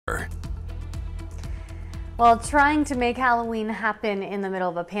Well, trying to make Halloween happen in the middle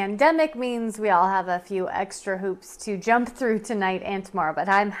of a pandemic means we all have a few extra hoops to jump through tonight and tomorrow. But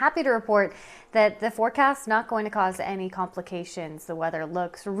I'm happy to report that the forecast not going to cause any complications. The weather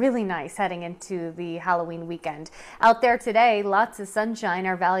looks really nice heading into the Halloween weekend. Out there today, lots of sunshine.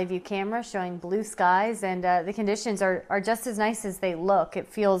 Our Valley View camera showing blue skies, and the conditions are just as nice as they look. It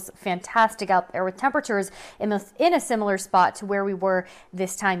feels fantastic out there with temperatures in a similar spot to where we were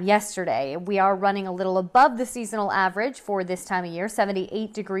this time yesterday. We are running a little above the seasonal average for this time of year.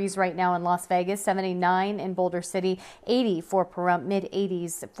 78 degrees right now in Las Vegas, 79 in Boulder City, 80 for Pahrump,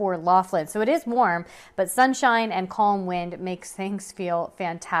 mid-80s for Laughlin. So it is warm, but sunshine and calm wind makes things feel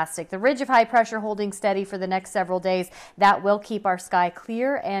fantastic. The ridge of high pressure holding steady for the next several days. That will keep our sky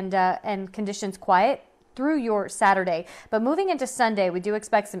clear and conditions quiet through your Saturday. But moving into Sunday, we do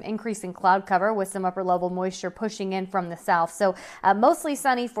expect some increase in cloud cover with some upper level moisture pushing in from the south. So mostly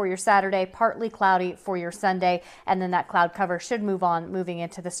sunny for your Saturday, partly cloudy for your Sunday, and then that cloud cover should move on moving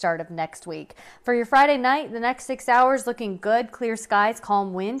into the start of next week. For your Friday night, the next 6 hours looking good. Clear skies,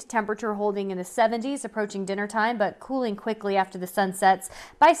 calm wind, temperature holding in the 70s approaching dinner time, but cooling quickly after the sun sets.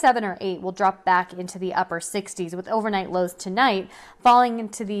 By 7 or 8, we'll drop back into the upper 60s with overnight lows tonight falling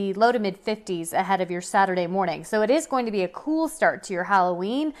into the low to mid 50s ahead of your Saturday morning. So it is going to be a cool start to your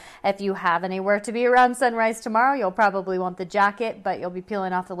Halloween. If you have anywhere to be around sunrise tomorrow, you'll probably want the jacket, but you'll be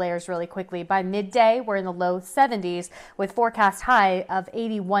peeling off the layers really quickly. By midday, we're in the low 70s with forecast high of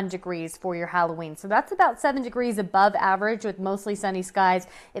 81 degrees for your Halloween. So that's about 7 degrees above average with mostly sunny skies.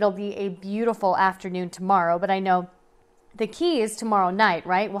 It'll be a beautiful afternoon tomorrow, but I know the key is tomorrow night,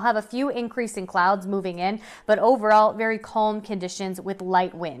 right? We'll have a few increasing clouds moving in, but overall very calm conditions with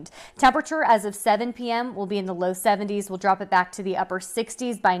light wind. Temperature as of 7 p.m. will be in the low 70s. We'll drop it back to the upper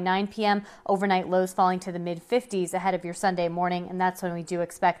 60s by 9 p.m. Overnight lows falling to the mid 50s ahead of your Sunday morning, and that's when we do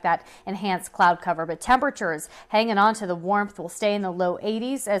expect that enhanced cloud cover. But temperatures hanging on to the warmth will stay in the low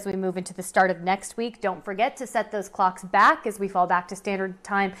 80s as we move into the start of next week. Don't forget to set those clocks back as we fall back to standard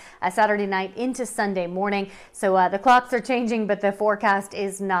time Saturday night into Sunday morning. So the clocks are changing, but the forecast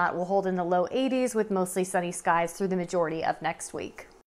is not. We'll hold in the low 80s with mostly sunny skies through the majority of next week.